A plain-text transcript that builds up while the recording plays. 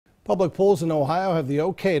Public pools in Ohio have the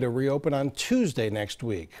okay to reopen on Tuesday next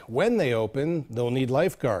week. When they open, they'll need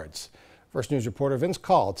lifeguards. First News reporter Vince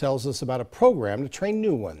Call tells us about a program to train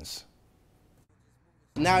new ones.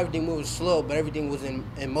 Now everything moves slow, but everything was in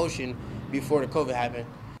motion before the COVID happened.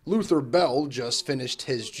 Luther Bell just finished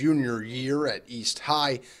his junior year at East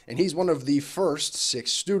High, and he's one of the first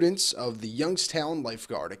 6 students of the Youngstown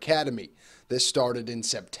Lifeguard Academy. This started in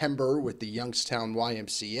September with the Youngstown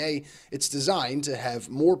YMCA. It's designed to have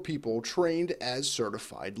more people trained as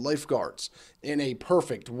certified lifeguards. In a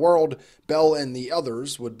perfect world, Bell and the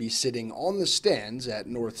others would be sitting on the stands at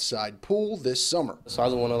Northside Pool this summer. So I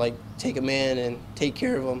just want to take a man and take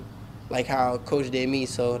care of him, like how Coach did me,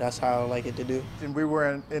 so that's how I like it to do. And we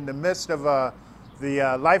were in the midst of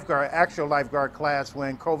the actual lifeguard class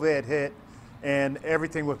when COVID hit and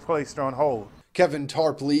everything was placed on hold. Kevin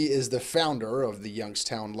Tarpley is the founder of the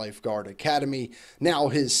Youngstown Lifeguard Academy. Now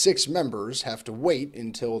his 6 members have to wait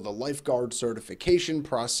until the lifeguard certification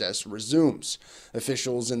process resumes.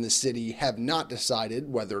 Officials in the city have not decided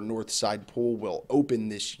whether Northside Pool will open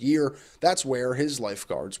this year. That's where his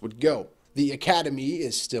lifeguards would go. The academy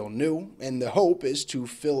is still new, and the hope is to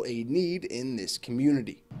fill a need in this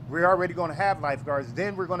community. We're already going to have lifeguards,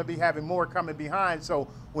 then we're going to be having more coming behind, so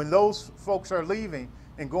when those folks are leaving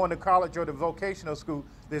and going to college or the vocational school,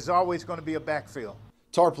 there's always going to be a backfill.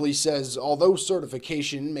 Tarpley says although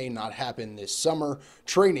certification may not happen this summer,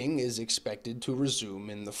 training is expected to resume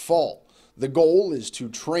in the fall. The goal is to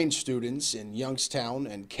train students in Youngstown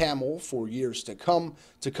and Camel for years to come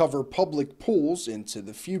to cover public pools into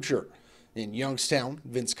the future. In Youngstown,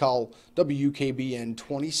 Vince Call, WKBN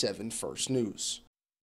 27 First News.